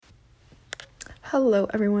Hello,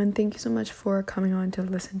 everyone. Thank you so much for coming on to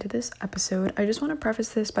listen to this episode. I just want to preface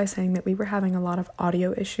this by saying that we were having a lot of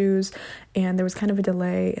audio issues and there was kind of a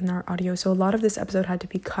delay in our audio, so a lot of this episode had to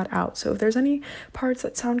be cut out. So if there's any parts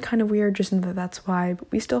that sound kind of weird, just know that that's why.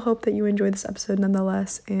 But we still hope that you enjoy this episode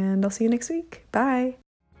nonetheless, and I'll see you next week. Bye.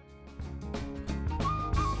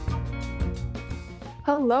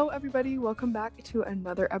 Hello, everybody. Welcome back to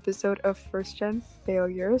another episode of First Gen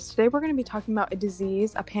Failures. Today, we're going to be talking about a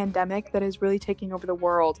disease, a pandemic that is really taking over the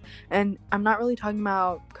world. And I'm not really talking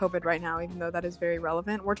about COVID right now, even though that is very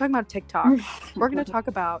relevant. We're talking about TikTok. We're going to talk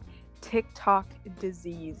about TikTok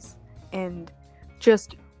disease and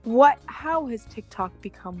just how has TikTok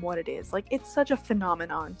become what it is? Like, it's such a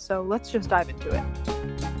phenomenon. So let's just dive into it.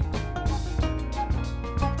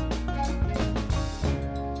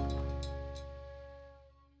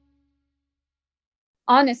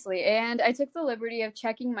 Honestly, and I took the liberty of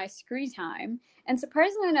checking my screen time, and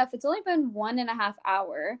surprisingly enough, it's only been 1.5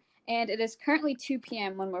 hours, and it is currently 2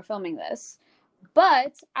 p.m. when we're filming this.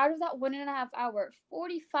 But out of that 1.5 hours,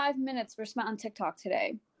 45 minutes were spent on TikTok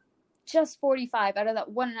today. Just 45 out of that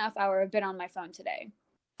 1.5 hours have been on my phone today.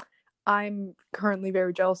 I'm currently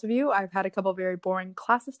very jealous of you. I've had a couple very boring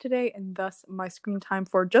classes today, and thus my screen time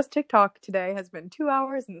for just TikTok today has been 2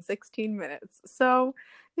 hours and 16 minutes. So,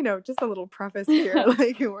 just a little preface here.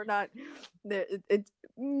 Like, we're not.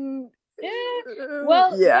 Well,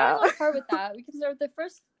 yeah. Let's start with that. We can start with the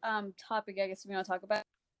first topic, I guess, we want to talk about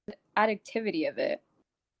addictivity of it.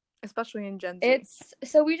 Especially in Gen Z.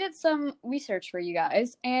 So we did some research for you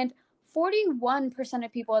guys, and 41%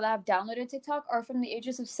 of people that have downloaded TikTok are from the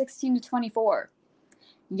ages of 16 to 24.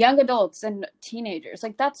 Young adults and teenagers.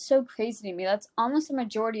 Like, that's so crazy to me. That's almost a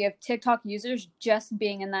majority of TikTok users just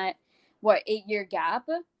being in that, 8-year gap.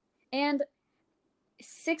 And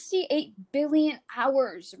 68 billion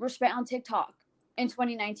hours were spent on TikTok in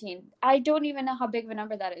 2019. I don't even know how big of a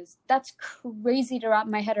number that is. That's crazy to wrap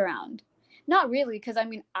my head around. Not really, because,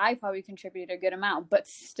 I probably contributed a good amount, but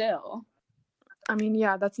still.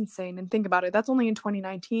 Yeah, that's insane. And think about it. That's only in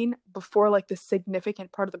 2019 before the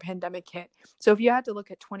significant part of the pandemic hit. So if you had to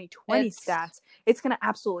look at 2020 stats, it's going to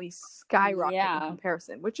absolutely skyrocket in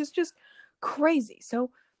comparison, which is just crazy.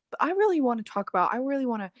 So I really want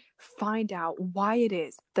to find out why it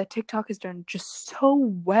is that TikTok has done just so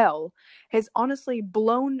well, has honestly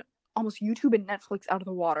blown almost YouTube and Netflix out of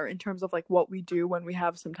the water in terms of what we do when we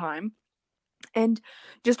have some time. And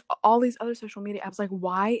just all these other social media apps,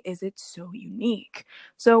 why is it so unique?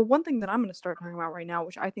 So one thing that I'm going to start talking about right now,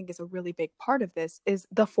 which I think is a really big part of this, is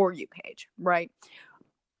the For You page, right?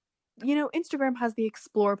 Instagram has the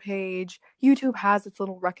Explore page, YouTube has its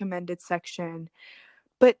little recommended section,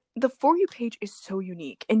 but the For You page is so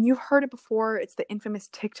unique. And you've heard it before, it's the infamous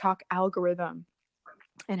TikTok algorithm.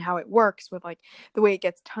 And how it works with the way it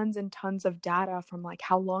gets tons and tons of data from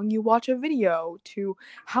how long you watch a video to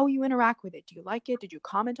how you interact with it. Do you like it? Did you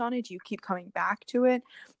comment on it? Do you keep coming back to it?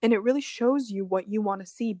 And it really shows you what you want to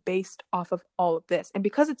see based off of all of this. And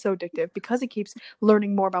because it's so addictive, because it keeps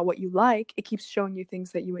learning more about what you like, it keeps showing you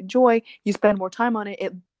things that you enjoy, you spend more time on it,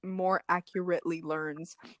 it more accurately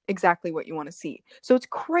learns exactly what you want to see. So it's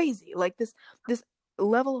crazy. This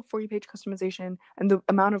level of For You page customization and the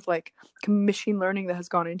amount of machine learning that has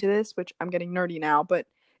gone into this, which I'm getting nerdy now, but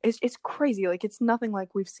it's crazy. It's nothing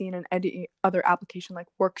like we've seen in any other application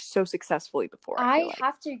work so successfully before. I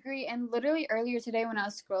have to agree. And literally earlier today when I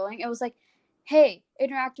was scrolling, it was like, hey,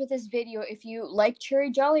 interact with this video if you like Cherry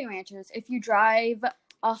Jolly Ranchers, if you drive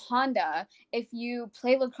a Honda, if you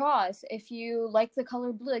play lacrosse, if you like the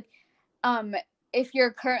color blue, if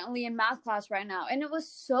you're currently in math class right now. And it was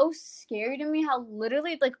so scary to me how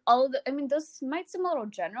literally all of the, this might seem a little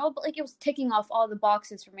general, but it was ticking off all the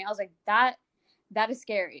boxes for me. I was like, that is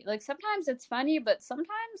scary. Sometimes it's funny, but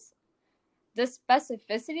sometimes the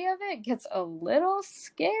specificity of it gets a little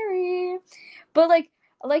scary. But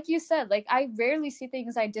like you said, I rarely see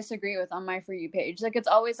things I disagree with on my For You page. It's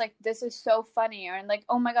always this is so funny, or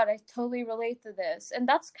oh my god, I totally relate to this. And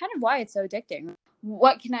that's kind of why it's so addicting.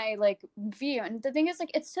 What can I view? And the thing is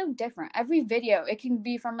it's so different. Every video, it can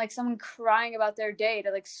be from someone crying about their day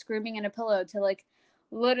to screaming in a pillow to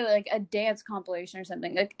literally a dance compilation or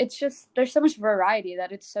something. It's just, there's so much variety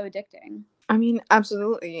that it's so addicting.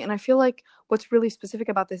 Absolutely. And I feel what's really specific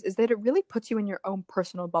about this is that it really puts you in your own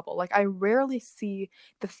personal bubble. I rarely see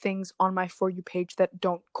the things on my For You page that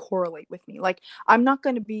don't correlate with me. I'm not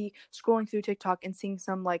going to be scrolling through TikTok and seeing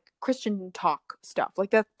some Christian talk stuff.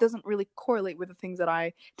 That doesn't really correlate with the things that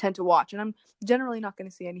I tend to watch. And I'm generally not going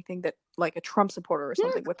to see anything that a Trump supporter or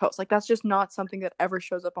something would post. That's just not something that ever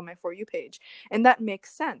shows up on my For You page. And that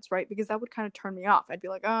makes sense, right? Because that would kind of turn me off. I'd be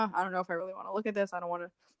I don't know if I really want to look at this. I don't want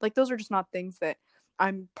to, those are just not things things that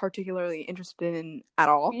I'm particularly interested in at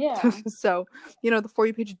all. Yeah. So, the For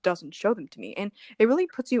You page doesn't show them to me. And it really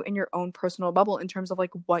puts you in your own personal bubble in terms of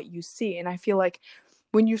like what you see. And I feel like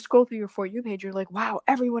when you scroll through your For You page, you're like, wow,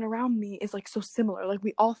 everyone around me is like so similar. Like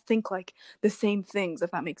we all think like the same things, if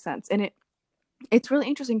that makes sense. And it's really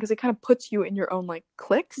interesting because it kind of puts you in your own like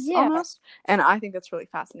cliques almost. And I think that's really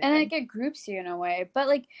fascinating. And like it groups you in a way. But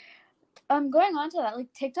like going on to that,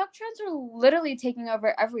 like TikTok trends are literally taking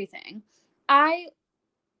over everything.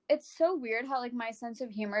 It's so weird how like my sense of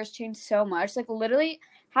humor has changed so much. Like literally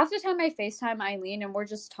half the time I FaceTime Eileen and we're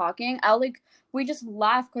just talking, we just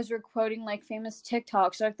laugh because we're quoting like famous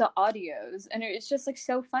TikToks or like the audios, and it's just like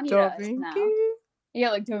so funny to us now. Yeah,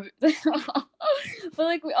 like but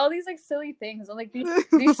like all these like silly things, and like these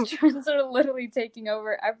trends are literally taking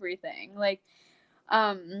over everything. Like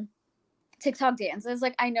TikTok dances.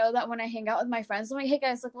 Like I know that when I hang out with my friends, I'm like, hey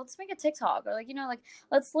guys, like let's make a TikTok, or like like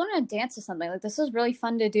let's learn to dance to something. Like this is really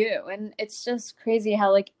fun to do. And it's just crazy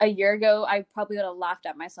how like a year ago I probably would have laughed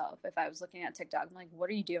at myself if I was looking at TikTok. I'm like, what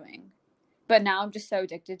are you doing? But now I'm just so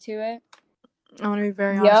addicted to it. I want to be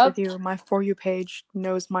very honest with you. My For You page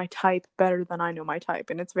knows my type better than I know my type,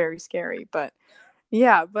 and it's very scary. But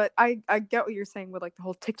yeah, but I get what you're saying with like the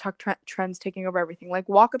whole TikTok trends taking over everything. Like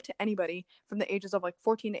walk up to anybody from the ages of like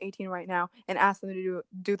 14 to 18 right now and ask them to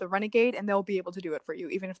do the renegade, and they'll be able to do it for you,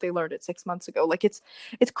 even if they learned it 6 months ago. Like it's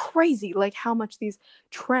crazy like how much these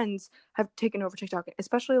trends have taken over TikTok,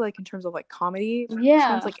 especially like in terms of like comedy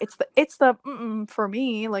trends. Like it's the for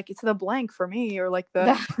me, like it's the blank for me, or like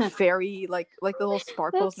the fairy, like the little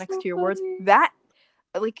sparkles next to your words. That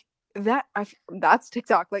that's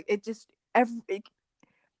TikTok. Like it just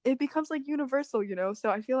it becomes like universal, so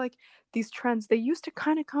I feel like these trends, they used to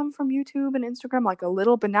kind of come from YouTube and Instagram like a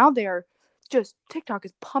little, but now they're just TikTok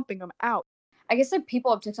is pumping them out. I guess like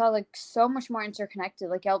people of TikTok like so much more interconnected.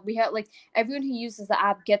 Like we have like everyone who uses the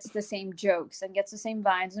app gets the same jokes and gets the same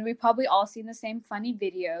vines, and we probably all seen the same funny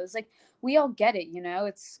videos. Like we all get it,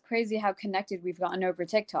 It's crazy how connected we've gotten over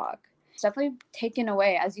TikTok. It's definitely taken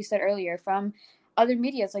away, as you said earlier, from other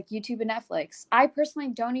medias like YouTube and Netflix. I personally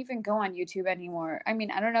don't even go on YouTube anymore. I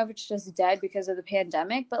mean, I don't know if it's just dead because of the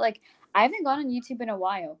pandemic, but like I haven't gone on YouTube in a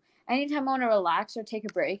while. Anytime I want to relax or take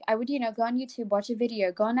a break, I would, go on YouTube, watch a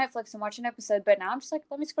video, go on Netflix and watch an episode. But now I'm just like,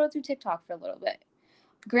 let me scroll through TikTok for a little bit.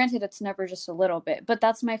 Granted, it's never just a little bit, but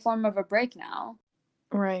that's my form of a break now.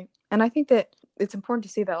 Right. And I think that it's important to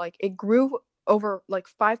see that like it grew over like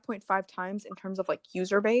 5.5 times in terms of like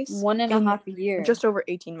user base. 1.5 years. Just over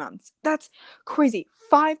 18 months. That's crazy.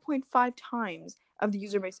 5.5 times of the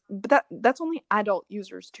user base. But that's only adult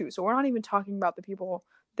users too. So we're not even talking about the people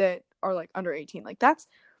that are like under 18. Like that's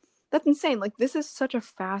insane. Like this is such a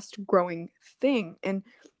fast growing thing. And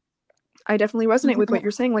I definitely resonate with what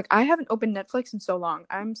you're saying. Like I haven't opened Netflix in so long.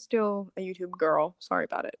 I'm still a YouTube girl. Sorry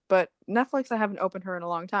about it. But Netflix, I haven't opened her in a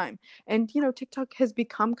long time. And, TikTok has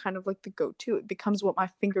become kind of like the go-to. It becomes what my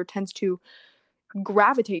finger tends to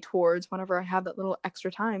gravitate towards whenever I have that little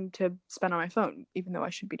extra time to spend on my phone, even though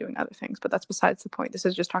I should be doing other things. But that's besides the point. This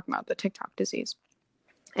is just talking about the TikTok disease.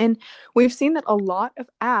 And we've seen that a lot of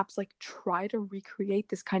apps like try to recreate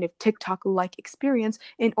this kind of TikTok-like experience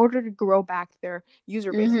in order to grow back their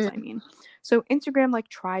user bases, I mean. So Instagram like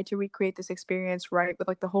tried to recreate this experience, right, with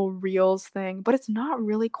like the whole Reels thing, but it's not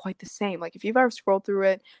really quite the same. Like if you've ever scrolled through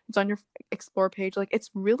it, it's on your Explore page, like it's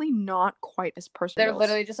really not quite as personal. They're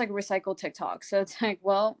literally just like recycled TikTok. So it's like,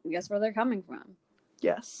 well, guess where they're coming from.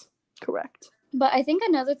 Yes, correct. But I think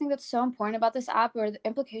another thing that's so important about this app are the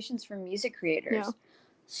implications for music creators. Yeah.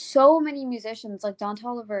 So many musicians like Don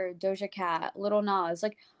Toliver, Doja Cat, Lil Nas,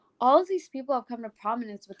 like all of these people have come to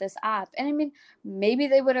prominence with this app. And I mean, maybe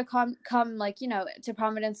they would have come like, to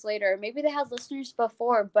prominence later. Maybe they had listeners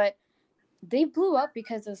before, but they blew up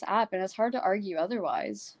because of this app, and it's hard to argue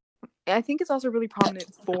otherwise. I think it's also really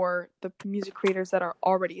prominent for the music creators that are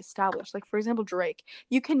already established. Like, for example, Drake.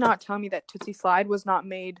 You cannot tell me that Tootsie Slide was not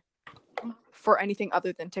made for anything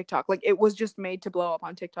other than TikTok. Like, it was just made to blow up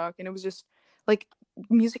on TikTok, and it was just like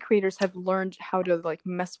music creators have learned how to like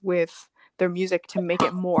mess with their music to make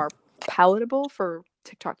it more palatable for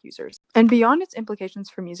TikTok users. And beyond its implications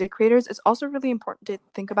for music creators, it's also really important to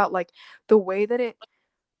think about like the way that it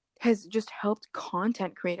has just helped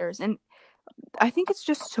content creators. And I think it's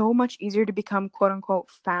just so much easier to become quote unquote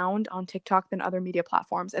found on TikTok than other media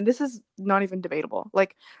platforms. And this is not even debatable.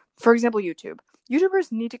 Like, for example, YouTube.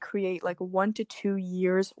 YouTubers need to create like 1 to 2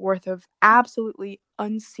 years worth of absolutely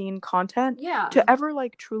unseen content to ever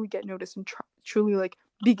like truly get noticed and truly like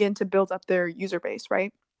begin to build up their user base,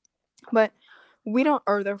 right? But we don't,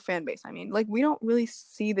 or their fan base, I mean, like we don't really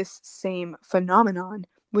see this same phenomenon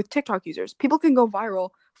with TikTok users. People can go viral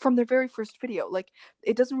from their very first video. Like,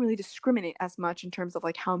 it doesn't really discriminate as much in terms of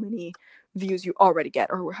like how many views you already get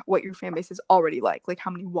or what your fan base is already like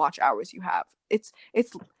how many watch hours you have. It's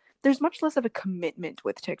there's much less of a commitment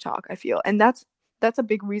with TikTok, I feel. And that's a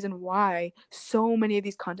big reason why so many of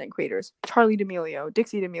these content creators, Charli D'Amelio,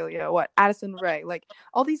 Dixie D'Amelio, Addison Rae, like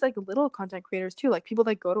all these like little content creators too, like people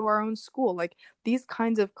that go to our own school, like these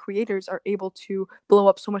kinds of creators are able to blow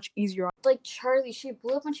up so much easier. Like Charli, she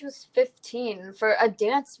blew up when she was 15 for a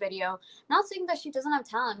dance video. Not saying that she doesn't have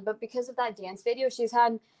talent, but because of that dance video, she's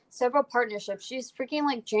had several partnerships. She's freaking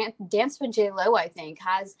like Dance with J.Lo, I think,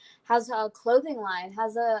 has a clothing line,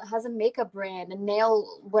 has a makeup brand, a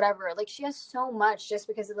nail whatever. Like, she has so much just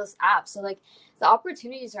because of this app. So like the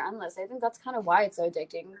opportunities are endless. I think that's kind of why it's so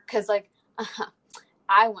addicting, because like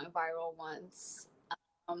I went viral once.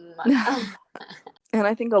 And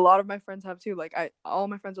I think a lot of my friends have too. Like, all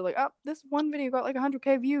my friends are like, oh, this one video got like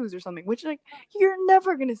 100K views or something, which like you're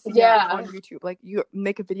never gonna see that on YouTube. Like, you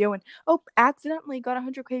make a video and accidentally got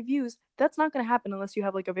 100K views. That's not gonna happen unless you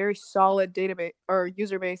have like a very solid database or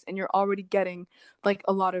user base and you're already getting like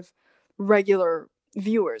a lot of regular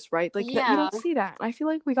viewers, right? Like, you don't see that. I feel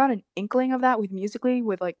like we got an inkling of that with Musical.ly,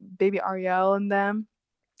 with like Baby Ariel and them.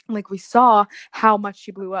 Like, we saw how much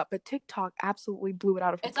she blew up, but TikTok absolutely blew it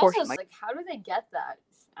out of proportion. It's also like, how do they get that?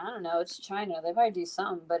 I don't know. It's China. They probably do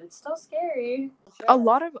something, but it's still scary. Sure. A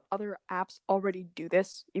lot of other apps already do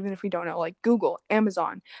this, even if we don't know. Like Google,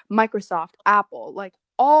 Amazon, Microsoft, Apple, like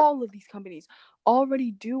all of these companies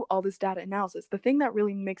already do all this data analysis. The thing that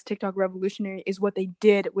really makes TikTok revolutionary is what they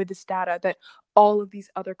did with this data that all of these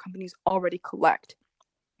other companies already collect.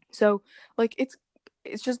 So, like, it's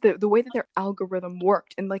just the way that their algorithm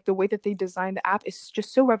worked and like the way that they designed the app is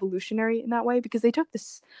just so revolutionary in that way, because they took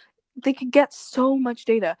this, they could get so much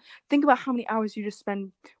data. Think about how many hours you just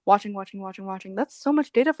spend watching. That's so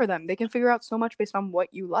much data for them. They can figure out so much based on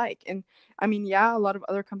what you like. And I mean, yeah, a lot of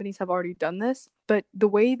other companies have already done this, but the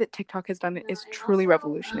way that TikTok has done it is truly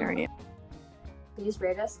revolutionary. Please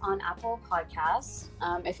rate us on Apple Podcasts.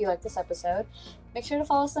 If you like this episode, make sure to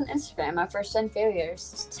follow us on Instagram at First Gen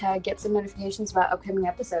Failures to get some notifications about upcoming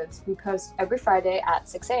episodes. We post every Friday at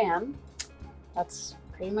 6 a.m. That's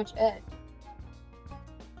pretty much it.